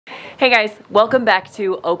Hey guys, welcome back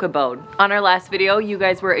to Okabode. On our last video, you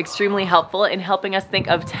guys were extremely helpful in helping us think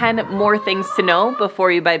of 10 more things to know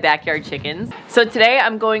before you buy backyard chickens. So today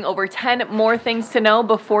I'm going over 10 more things to know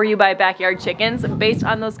before you buy backyard chickens based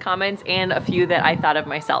on those comments and a few that I thought of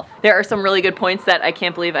myself. There are some really good points that I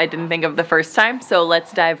can't believe I didn't think of the first time, so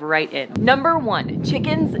let's dive right in. Number 1,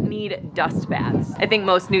 chickens need dust baths. I think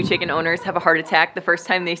most new chicken owners have a heart attack the first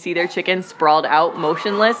time they see their chickens sprawled out,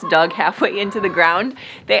 motionless, dug halfway into the ground.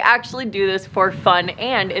 They actually do this for fun,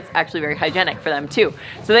 and it's actually very hygienic for them too.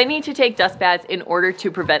 So they need to take dust baths in order to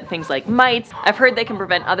prevent things like mites. I've heard they can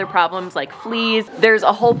prevent other problems like fleas. There's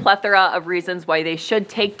a whole plethora of reasons why they should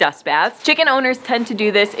take dust baths. Chicken owners tend to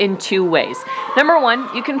do this in 2 ways. Number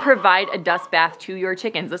 1, you can provide a dust bath to your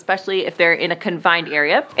chickens, especially if they're in a confined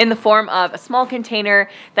area, in the form of a small container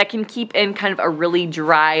that can keep in kind of a really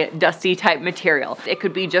dry, dusty type material. It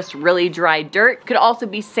could be just really dry dirt, could also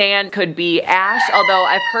be sand, could be ash, although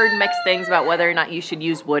I've heard mixed things about whether or not you should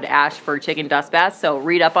use wood ash for chicken dust baths, so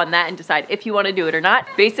read up on that and decide if you want to do it or not.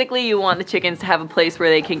 Basically, you want the chickens to have a place where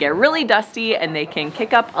they can get really dusty and they can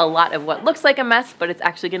kick up a lot of what looks like a mess, but it's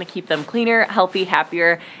actually going to keep them cleaner, healthy,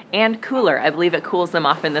 happier, and cooler. I believe it cools them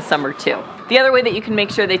off in the summer too. The other way that you can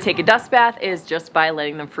make sure they take a dust bath is just by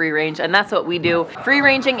letting them free range, and that's what we do. Free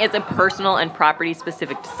ranging is a personal and property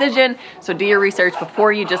specific decision, so do your research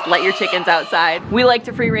before you just let your chickens outside. We like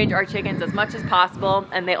to free range our chickens as much as possible,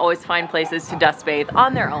 and they always find places to dust bathe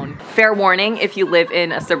on their own. Fair warning, if you live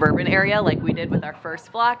in a suburban area like we did with our first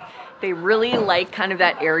flock, they really like kind of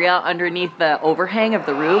that area underneath the overhang of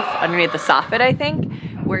the roof, underneath the soffit, I think,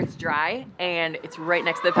 where it's dry and it's right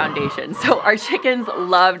next to the foundation. So our chickens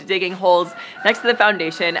loved digging holes next to the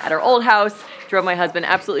foundation at our old house. Drove my husband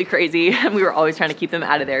absolutely crazy, and we were always trying to keep them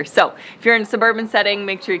out of there. So if you're in a suburban setting,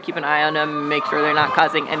 make sure you keep an eye on them, make sure they're not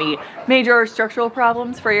causing any major structural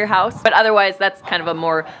problems for your house. But otherwise, that's kind of a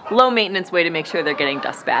more low maintenance way to make sure they're getting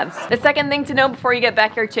dust baths. The second thing to know before you get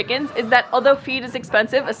backyard chickens is that although feed is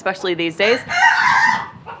expensive, especially these days,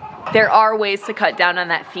 there are ways to cut down on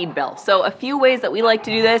that feed bill. So a few ways that we like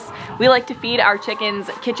to do this: we like to feed our chickens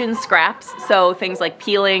kitchen scraps, so things like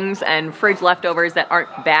peelings and fridge leftovers that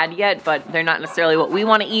aren't bad yet, but they're not necessarily what we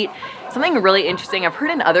want to eat. Something really interesting, I've heard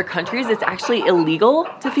in other countries it's actually illegal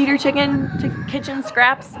to feed your chicken to kitchen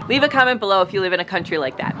scraps. Leave a comment below if you live in a country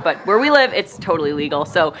like that, but where we live, it's totally legal.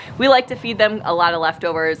 So we like to feed them a lot of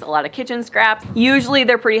leftovers, a lot of kitchen scraps. Usually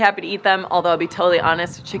they're pretty happy to eat them, although I'll be totally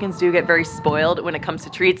honest, chickens do get very spoiled when it comes to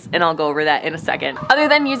treats, and I'll go over that in a second. Other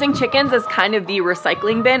than using chickens as kind of the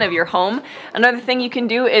recycling bin of your home, another thing you can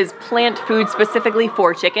do is plant food specifically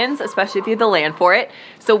for chickens, especially if you have the land for it.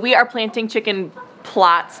 So we are planting chicken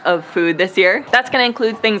plots of food this year. That's going to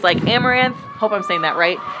include things like amaranth, hope I'm saying that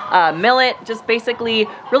right, millet, just basically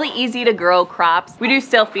really easy to grow crops. We do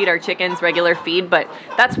still feed our chickens regular feed, but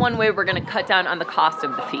that's one way we're going to cut down on the cost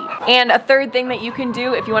of the feed. And a third thing that you can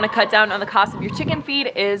do if you want to cut down on the cost of your chicken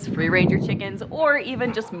feed is free range your chickens, or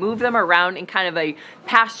even just move them around in kind of a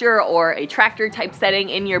pasture or a tractor type setting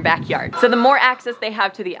in your backyard. So the more access they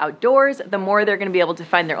have to the outdoors, the more they're going to be able to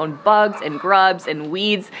find their own bugs and grubs and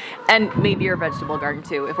weeds, and maybe your vegetable garden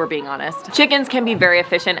too, if we're being honest. Chickens can be very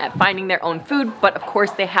efficient at finding their own food, but of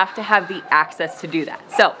course they have to have the access to do that.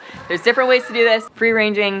 So there's different ways to do this: free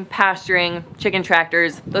ranging, pasturing, chicken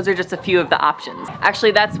tractors. Those are just a few of the options.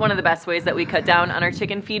 Actually, that's one of the best ways that we cut down on our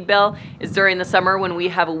chicken feed bill is during the summer when we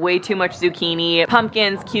have way too much zucchini,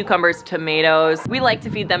 pumpkins, cucumbers, tomatoes. We like to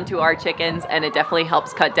feed them to our chickens, and it definitely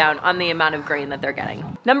helps cut down on the amount of grain that they're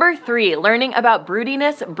getting. Number 3, learning about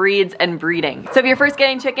broodiness, breeds, and breeding. So if you're first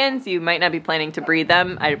getting chickens, you might not be planning to breed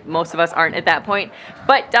them. Most of us aren't at that point,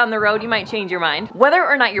 but down the road you might change your mind. Whether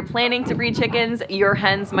or not you're planning to breed chickens, your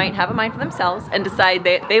hens might have a mind for themselves and decide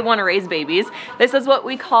that they want to raise babies. This is what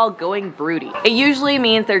we call going broody. It usually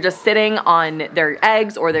means they're just sitting on their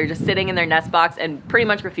eggs, or they're just sitting in their nest box and pretty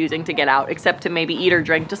much refusing to get out, except to maybe eat or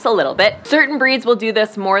drink just a little bit. Certain breeds will do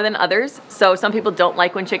this more than others. So some people don't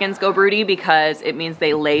like when chickens go broody because it means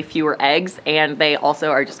they lay fewer eggs, and they also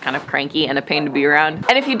are just kind of cranky and a pain to be around.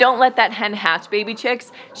 And if you don't let that hen hatch baby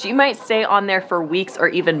chicks, she might stay on there for weeks or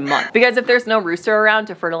even months, because if there's no rooster around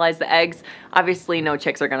to fertilize the eggs, obviously no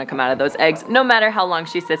chicks are going to come out of those eggs, no matter how long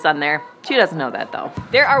she sits on there. She doesn't know that though.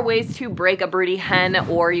 There are ways to break a broody hen,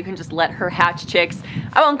 or you can just let her hatch chicks.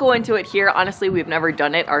 I won't go into it here. Honestly, we've never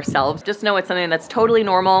done it ourselves. Just know it's something that's totally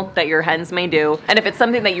normal that your hens may do. And if it's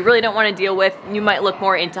something that you really don't want to deal with, you might look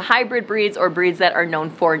more into hybrid breeds, or breeds that are known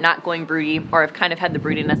for not going broody or have kind of had the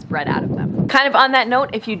broodiness bred out of them. Kind of on that note,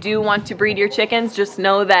 if you do want to breed your chickens, just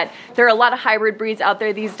know that there are a lot of hybrid breeds out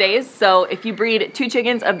there these days. So if you breed two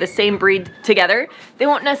chickens of the same breed together, they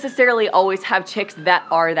won't necessarily always have chicks that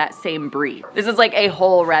are that same breed. This is like a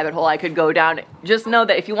whole rabbit hole I could go down. Just know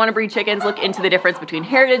that if you want to breed chickens, look into the difference between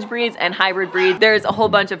heritage breeds and hybrid breeds. There's a whole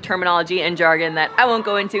bunch of terminology and jargon that I won't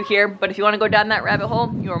go into here, but if you want to go down that rabbit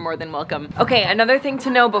hole, you are more than welcome. Okay, another thing to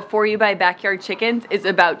know before you buy backyard chickens is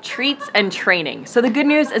about treats and training. So the good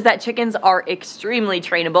news is that chickens are extremely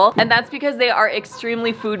trainable, and that's because they are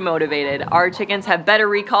extremely food motivated. Our chickens have better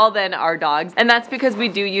recall than our dogs, and that's because we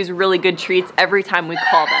do use really good treats every time we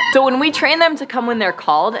call them. So when we train them to come when they're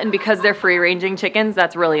called, and because they're free-ranging chickens,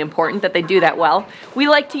 that's really important that they do that well, we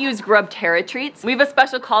like to use Grubterra treats. We have a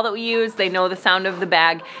special call that we use. They know the sound of the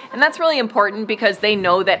bag, and that's really important because they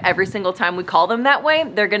know that every single time we call them that way,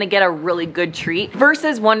 they're gonna get a really good treat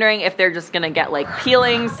versus wondering if they're just gonna get like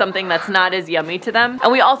peelings, something that's not as yummy to them.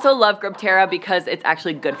 And we also love Grubterra because it's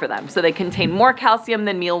actually good for them. So they contain more calcium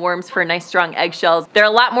than mealworms for nice strong eggshells. They're a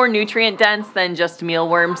lot more nutrient dense than just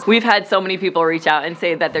mealworms. We've had so many people reach out and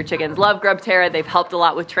say that their chickens love Grubterra. They've helped a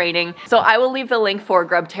lot with training. So I will leave the link for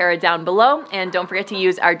Grubterra down below, and don't forget to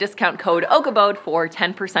use our discount code OKABODE for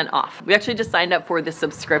 10% off. We actually just signed up for the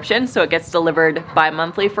subscription, so it gets delivered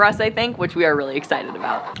bi-monthly for us, I think, which we are really excited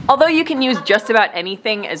about. Although you can use just about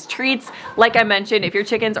anything as treats, like I mentioned, if your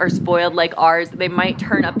chickens are spoiled like ours, they might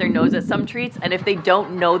turn up their nose at some treats, and if they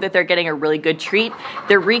don't know that they're getting a really good treat,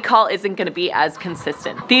 their recall isn't going to be as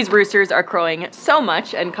consistent. These roosters are crowing so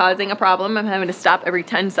much and causing a problem. I'm having to stop every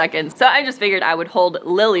 10 seconds. So I just figured I would hold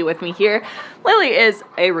Lily with me here. Lily is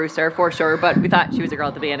a rooster for sure, but we thought she was a girl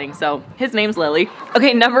at the beginning, so his name's Lily.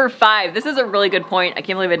 Okay, number 5. This is a really good point. I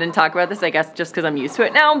can't believe I didn't talk about this, I guess just because I'm used to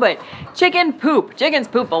it now, but chicken poop. Chickens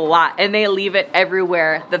poop a lot, and they leave it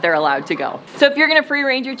everywhere that they're allowed to go. So if you're gonna free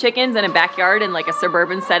range your chickens in a backyard in like a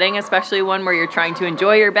suburban setting, especially one where you're trying to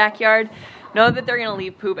enjoy your backyard, know that they're gonna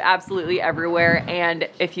leave poop absolutely everywhere. And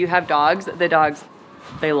if you have dogs, the dogs,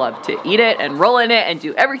 they love to eat it and roll in it and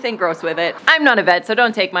do everything gross with it. I'm not a vet, so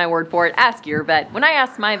don't take my word for it. Ask your vet. When I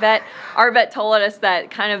asked my vet, our vet told us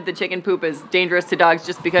that kind of the chicken poop is dangerous to dogs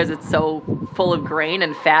just because it's so full of grain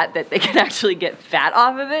and fat that they can actually get fat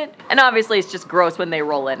off of it. And obviously it's just gross when they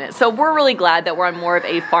roll in it. So we're really glad that we're on more of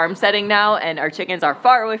a farm setting now, and our chickens are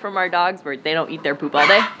far away from our dogs where they don't eat their poop all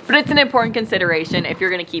day. But it's an important consideration if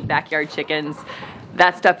you're gonna keep backyard chickens.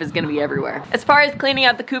 That stuff is gonna be everywhere. As far as cleaning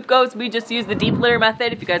out the coop goes, we just use the deep litter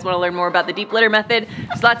method. If you guys wanna learn more about the deep litter method,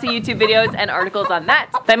 there's lots of YouTube videos and articles on that.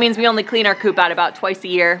 That means we only clean our coop out about twice a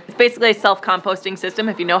year. It's basically a self-composting system.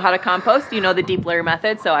 If you know how to compost, you know the deep litter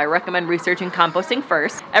method, so I recommend researching composting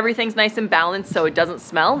first. Everything's nice and balanced so it doesn't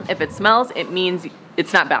smell. If it smells, it means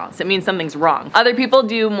it's not balanced. It means something's wrong. Other people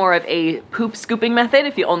do more of a poop scooping method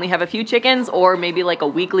if you only have a few chickens, or maybe like a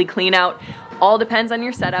weekly clean out. All depends on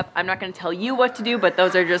your setup. I'm not gonna tell you what to do, but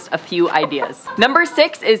those are just a few ideas. Number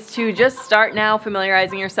 6 is to just start now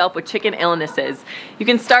familiarizing yourself with chicken illnesses. You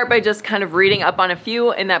can start by just kind of reading up on a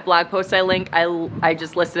few. In that blog post I linked, I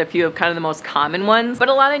just listed a few of kind of the most common ones, but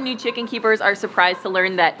a lot of new chicken keepers are surprised to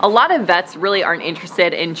learn that a lot of vets really aren't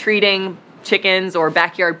interested in treating chickens or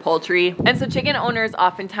backyard poultry. And so chicken owners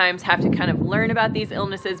oftentimes have to kind of learn about these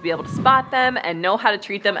illnesses, be able to spot them, and know how to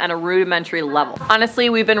treat them at a rudimentary level. Honestly,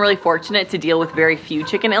 we've been really fortunate to deal with very few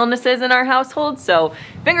chicken illnesses in our household, so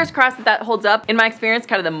fingers crossed that that holds up. In my experience,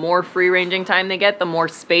 kind of the more free-ranging time they get, the more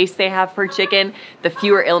space they have per chicken, the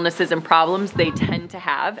fewer illnesses and problems they tend to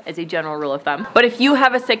have as a general rule of thumb. But if you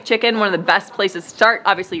have a sick chicken, one of the best places to start,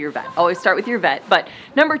 obviously your vet. Always start with your vet. But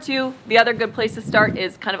number 2, the other good place to start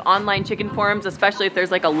is kind of online chicken forums, especially if there's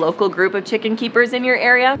like a local group of chicken keepers in your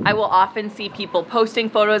area. I will often see people posting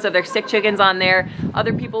photos of their sick chickens on there.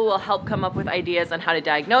 Other people will help come up with ideas on how to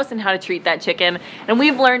diagnose and how to treat that chicken. And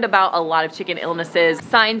we've learned about a lot of chicken illnesses,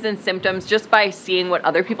 signs and symptoms just by seeing what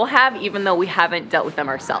other people have, even though we haven't dealt with them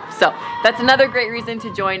ourselves. So that's another great reason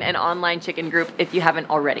to join an online chicken group if you haven't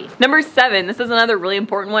already. Number 7, this is another really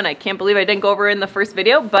important one. I can't believe I didn't go over it in the first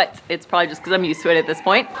video, but it's probably just because I'm used to it at this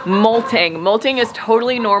point. Molting. Molting is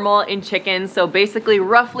totally normal in chickens. So basically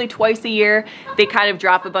roughly twice a year, they kind of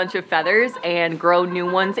drop a bunch of feathers and grow new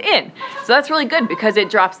ones in. So that's really good because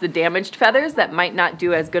it drops the damaged feathers that might not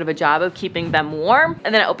do as good of a job of keeping them warm,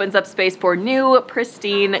 and then it opens up space for new,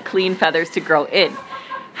 pristine, clean feathers to grow in.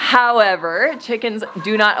 However, chickens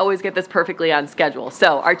do not always get this perfectly on schedule.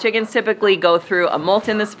 So our chickens typically go through a molt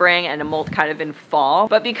in the spring and a molt kind of in fall,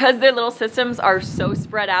 but because their little systems are so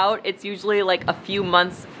spread out, it's usually like a few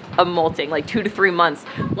months of molting, like 2 to 3 months.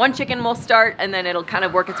 One chicken will start and then it'll kind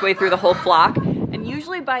of work its way through the whole flock. And usually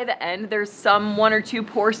usually by the end, there's some 1 or 2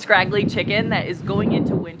 poor scraggly chicken that is going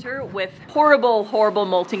into winter with horrible, horrible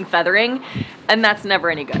molting feathering, and that's never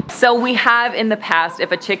any good. So we have in the past,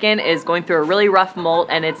 if a chicken is going through a really rough molt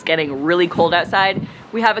and it's getting really cold outside,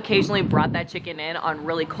 we have occasionally brought that chicken in on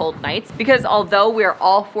really cold nights, because although we're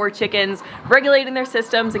all for chickens regulating their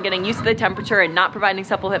systems and getting used to the temperature and not providing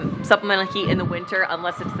supplemental heat in the winter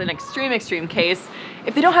unless it's an extreme case,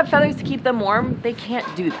 if they don't have feathers to keep them warm, they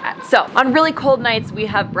can't do that. So on really cold nights, we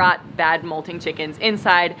have brought bad molting chickens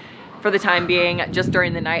inside for the time being, just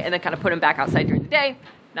during the night, and then kind of put them back outside during the day.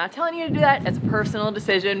 Not telling you to do that, it's a personal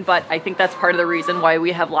decision, but I think that's part of the reason why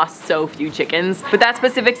we have lost so few chickens. But that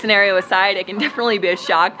specific scenario aside, it can definitely be a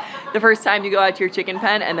shock. The first time you go out to your chicken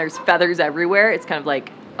pen and there's feathers everywhere, it's kind of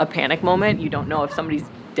like a panic moment. You don't know if somebody's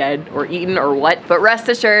dead or eaten or what, but rest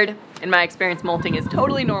assured, in my experience, molting is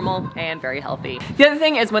totally normal and very healthy. The other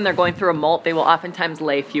thing is when they're going through a molt, they will oftentimes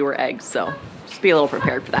lay fewer eggs, so just be a little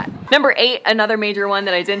prepared for that. Number 8, another major one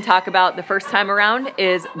that I didn't talk about the first time around,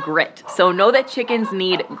 is grit. So know that chickens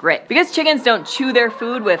need grit. Because chickens don't chew their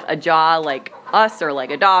food with a jaw like us or like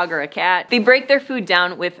a dog or a cat, they break their food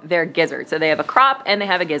down with their gizzard. So they have a crop and they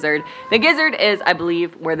have a gizzard. The gizzard is, I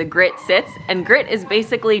believe, where the grit sits, and grit is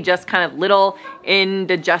basically just kind of little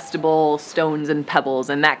indigestible stones and pebbles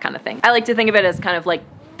and that kind of thing. I like to think of it as kind of like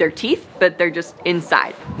their teeth, but they're just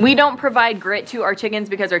inside. We don't provide grit to our chickens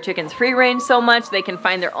because our chickens free range so much. They can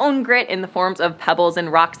find their own grit in the forms of pebbles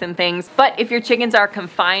and rocks and things. But if your chickens are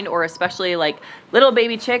confined, or especially like little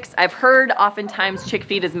baby chicks, I've heard oftentimes chick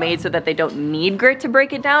feed is made so that they don't need grit to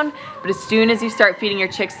break it down. But as soon as you start feeding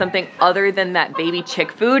your chicks something other than that baby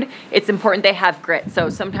chick food, it's important they have grit. So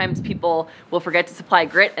sometimes people will forget to supply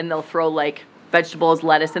grit and they'll throw like vegetables,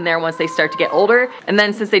 lettuce in there once they start to get older. And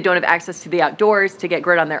then since they don't have access to the outdoors to get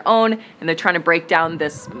grit on their own, and they're trying to break down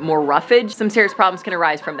this more roughage, some serious problems can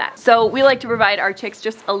arise from that. So we like to provide our chicks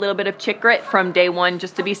just a little bit of chick grit from day 1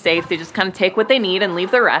 just to be safe. They just kind of take what they need and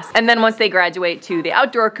leave the rest. And then once they graduate to the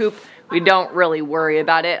outdoor coop, we don't really worry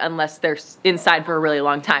about it unless they're inside for a really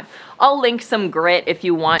long time. I'll link some grit if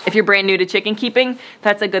you want. If you're brand new to chicken keeping,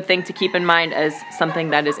 that's a good thing to keep in mind as something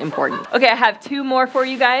that is important. Okay, I have 2 more for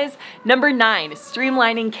you guys. Number 9,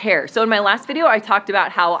 streamlining care. So in my last video, I talked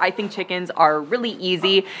about how I think chickens are really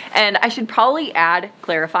easy, and I should probably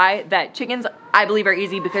clarify that chickens, I believe, are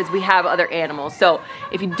easy because we have other animals. So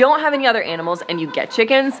if you don't have any other animals and you get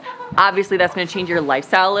chickens, obviously that's gonna change your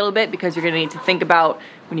lifestyle a little bit, because you're gonna need to think about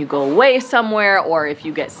when you go away somewhere, or if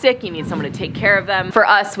you get sick, you need someone to take care of them. For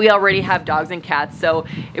us, we already have dogs and cats, so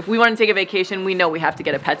if we want to take a vacation, we know we have to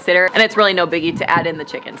get a pet sitter, and it's really no biggie to add in the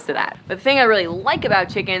chickens to that. But the thing I really like about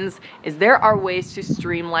chickens is there are ways to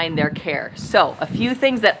streamline their care. So a few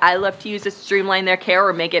things that I love to use to streamline their care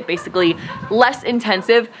or make it basically less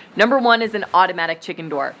intensive. Number 1 is an automatic chicken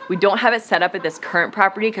door. We don't have it set up at this current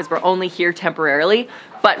property because we're only here temporarily,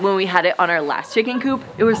 but when we had it on our last chicken coop,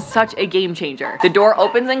 it was such a game changer. The door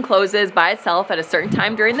opens and closes by itself at a certain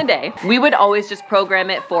time during the day. We would always just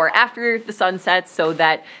program it for after the sun sets, so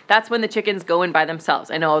that that's when the chickens go in by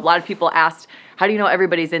themselves. I know a lot of people asked, how do you know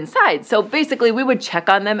everybody's inside? So basically we would check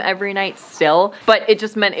on them every night still, but it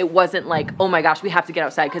just meant it wasn't like, oh my gosh, we have to get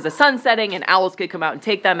outside because the sun's setting and owls could come out and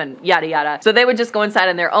take them and yada yada. So they would just go inside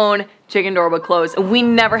on their own, chicken door would close. We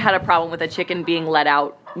never had a problem with a chicken being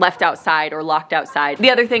left outside or locked outside. The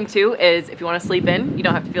other thing too is if you want to sleep in, you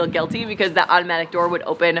don't have to feel guilty because that automatic door would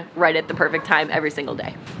open right at the perfect time every single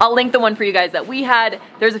day. I'll link the one for you guys that we had.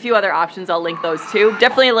 There's a few other options, I'll link those too.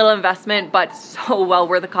 Definitely a little investment, but so well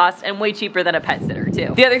worth the cost and way cheaper than a pet sitter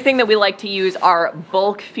too. The other thing that we like to use are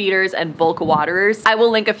bulk feeders and bulk waterers. I will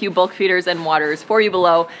link a few bulk feeders and waterers for you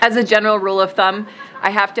below. As a general rule of thumb, I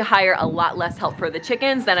have to hire a lot less help for the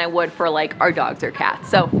chickens than I would for like our dogs or cats.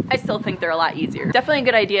 So I still think they're a lot easier. Definitely a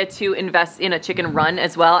good idea to invest in a chicken run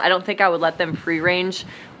as well. I don't think I would let them free range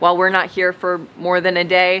while we're not here for more than a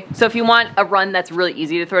day. So if you want a run that's really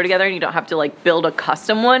easy to throw together and you don't have to like build a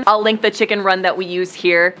custom one, I'll link the chicken run that we use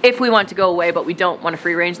here. If we want to go away but we don't want to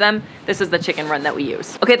free range them, this is the chicken run that we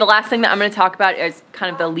use. Okay, the last thing that I'm going to talk about is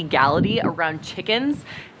kind of the legality around chickens.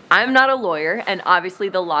 I'm not a lawyer, and obviously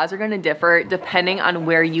the laws are going to differ depending on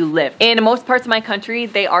where you live. In most parts of my country,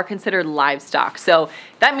 they are considered livestock. So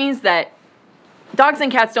that means that dogs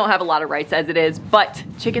and cats don't have a lot of rights as it is, but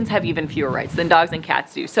chickens have even fewer rights than dogs and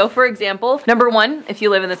cats do. So for example, number 1, if you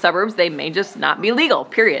live in the suburbs, they may just not be legal,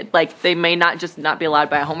 period. Like they may not be allowed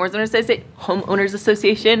by a homeowners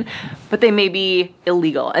association, but they may be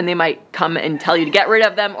illegal and they might come and tell you to get rid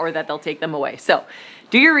of them or that they'll take them away. So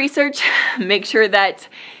do your research, make sure that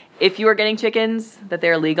if you are getting chickens, that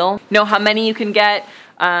they're legal. Know how many you can get.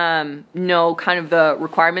 know kind of the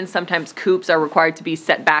requirements. Sometimes coops are required to be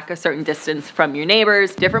set back a certain distance from your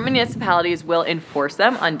neighbors. Different municipalities will enforce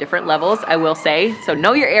them on different levels, I will say. So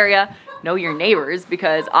know your area, know your neighbors,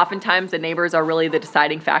 because oftentimes the neighbors are really the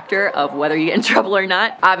deciding factor of whether you get in trouble or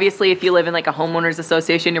not. Obviously, if you live in like a homeowners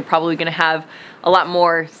association, you're probably gonna have a lot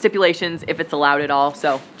more stipulations if it's allowed at all.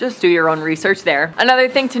 So just do your own research there. Another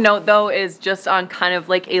thing to note though is just on kind of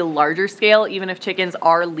like a larger scale, even if chickens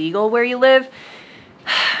are legal where you live,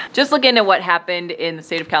 just look into what happened in the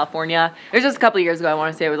state of California. It was just a couple of years ago, I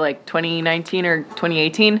want to say it was like 2019 or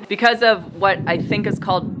 2018, because of what I think is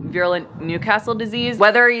called virulent Newcastle disease.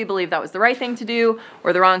 Whether you believe that was the right thing to do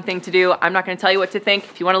or the wrong thing to do, I'm not going to tell you what to think.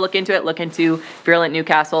 If you want to look into it, look into virulent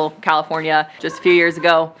Newcastle, California, just a few years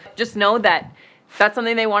ago. Just know that that's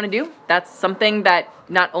something they want to do. That's something that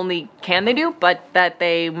not only can they do, but that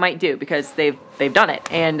they might do because they've done it.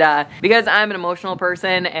 And because I'm an emotional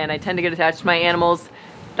person and I tend to get attached to my animals,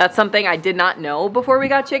 that's something I did not know before we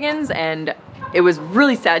got chickens, and it was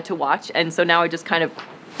really sad to watch. And so now I just kind of,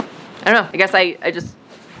 I don't know, I guess I just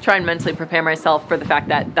try and mentally prepare myself for the fact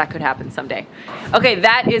that that could happen someday. Okay,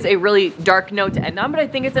 that is a really dark note to end on, but I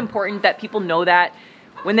think it's important that people know that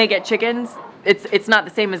when they get chickens, it's not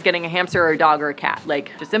the same as getting a hamster or a dog or a cat.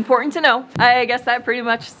 Like, just important to know. I guess that pretty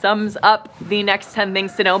much sums up the next 10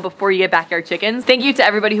 things to know before you get backyard chickens. Thank you to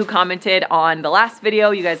everybody who commented on the last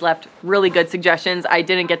video. You guys left really good suggestions. I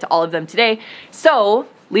didn't get to all of them today. So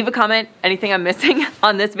leave a comment, anything I'm missing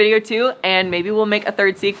on this video too, and maybe we'll make a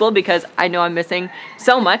third sequel because I know I'm missing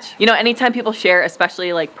so much. You know, anytime people share,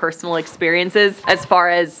 especially like personal experiences as far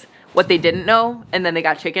as what they didn't know and then they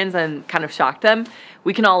got chickens and kind of shocked them,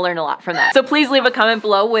 we can all learn a lot from that. So please leave a comment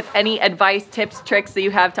below with any advice, tips, tricks that you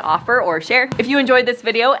have to offer or share. If you enjoyed this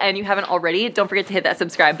video and you haven't already, don't forget to hit that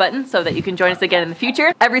subscribe button so that you can join us again in the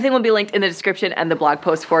future. Everything will be linked in the description and the blog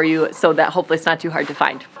post for you so that hopefully it's not too hard to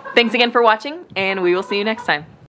find. Thanks again for watching, and we will see you next time.